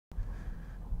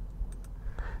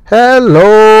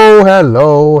Hello,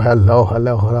 hello, hello,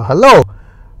 hello, hello, hello.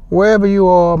 Wherever you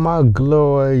are, my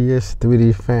glorious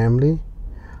 3D family,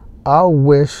 I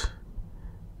wish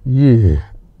you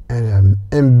an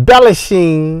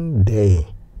embellishing day.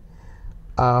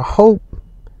 I hope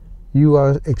you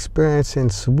are experiencing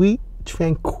sweet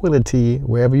tranquility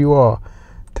wherever you are.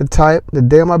 To type the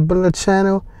day on my Blender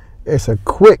channel, it's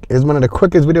one of the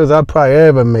quickest videos I'll probably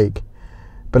ever make.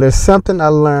 But it's something I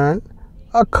learned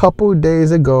a couple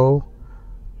days ago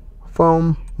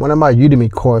from one of my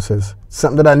Udemy courses.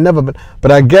 Something that I never been,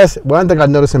 but I guess one thing I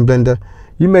noticed in Blender,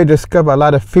 you may discover a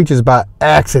lot of features by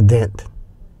accident.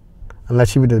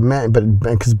 Unless you read the manual, but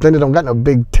because Blender don't got no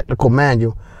big technical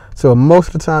manual. So most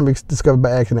of the time it's discovered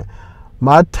by accident.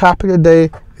 My topic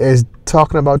today is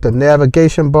talking about the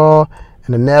navigation bar,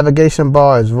 and the navigation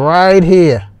bar is right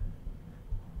here.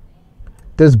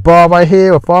 This bar right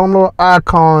here with all the little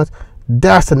icons,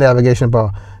 that's the navigation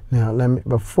bar. Now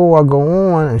before I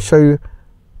go on and show you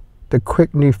the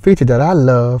quick new feature that I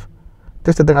love,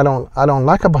 this is the thing I don't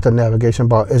like about the navigation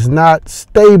bar. It's not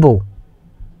stable.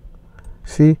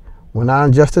 See, when I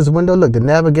adjust this window, look, the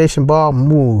navigation bar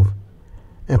move.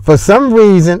 And for some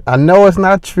reason, I know it's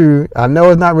not true, I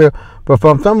know it's not real, but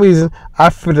for some reason, I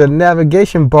feel the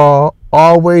navigation bar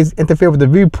always interfere with the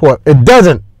viewport. It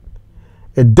doesn't.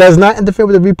 It does not interfere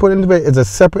with the viewport. It's a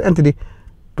separate entity,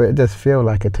 but it does feel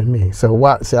like it to me. So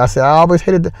what? See, I always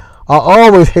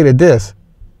hated this.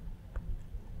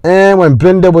 And when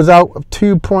Blender was out of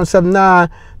 2.79,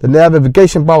 the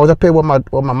navigation bar was up here where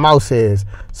my mouse is.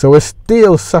 So it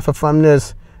still suffered from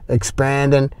this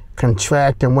expanding,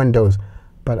 contracting windows.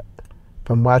 But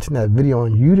from watching that video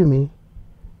on Udemy,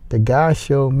 the guy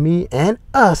showed me and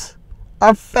us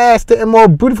a faster and more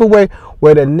beautiful way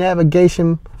where the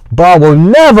navigation bar will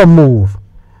never move.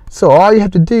 So all you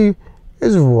have to do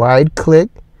is right click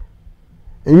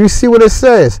and you see what it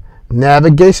says.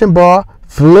 Navigation bar,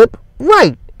 flip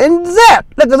right, and zap,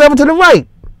 look, it's over to the right.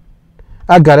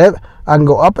 I got it. I can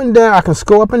go up and down, I can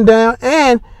scroll up and down,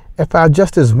 and if I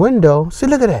adjust this window, see,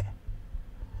 look at that.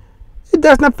 It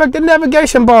doesn't affect the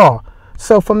navigation bar.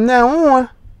 So from now on,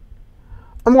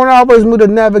 I'm going to always move the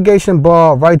navigation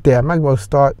bar right there. I might go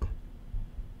start.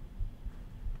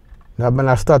 Now, when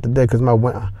I start today, because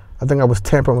I think I was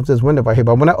tampering with this window right here.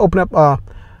 But when I open up,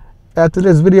 after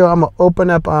this video, I'm going to open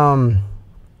up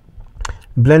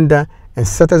Blender and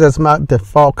set this as my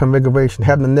default configuration,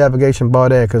 having the navigation bar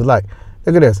there. Because, like,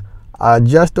 look at this. I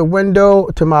adjust the window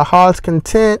to my heart's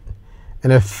content,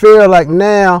 and it feels like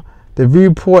now the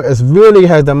viewport really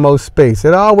has the most space.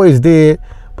 It always did,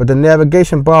 but the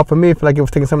navigation bar for me felt like it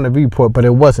was taking some of the viewport, but it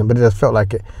wasn't. But it just felt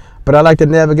like it. But I like the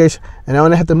navigation, and I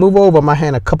only have to move over my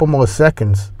hand a couple more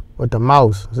seconds with the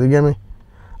mouse. So you get me?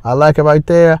 I like it right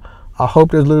there. I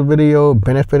hope this little video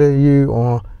benefited you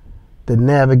on the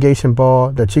navigation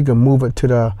bar, that you can move it to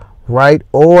the right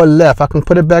or left. I can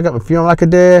put it back up. If you don't like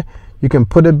it there, you can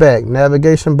put it back.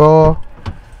 Navigation bar,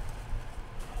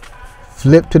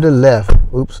 flip to the left.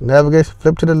 Oops, navigation,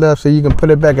 flip to the left, so you can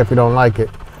put it back if you don't like it.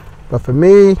 But for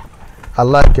me, I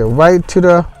like it right to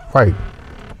the right.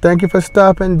 Thank you for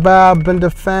stopping by,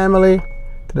 Blender family.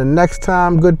 To the next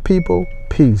time, good people,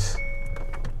 peace.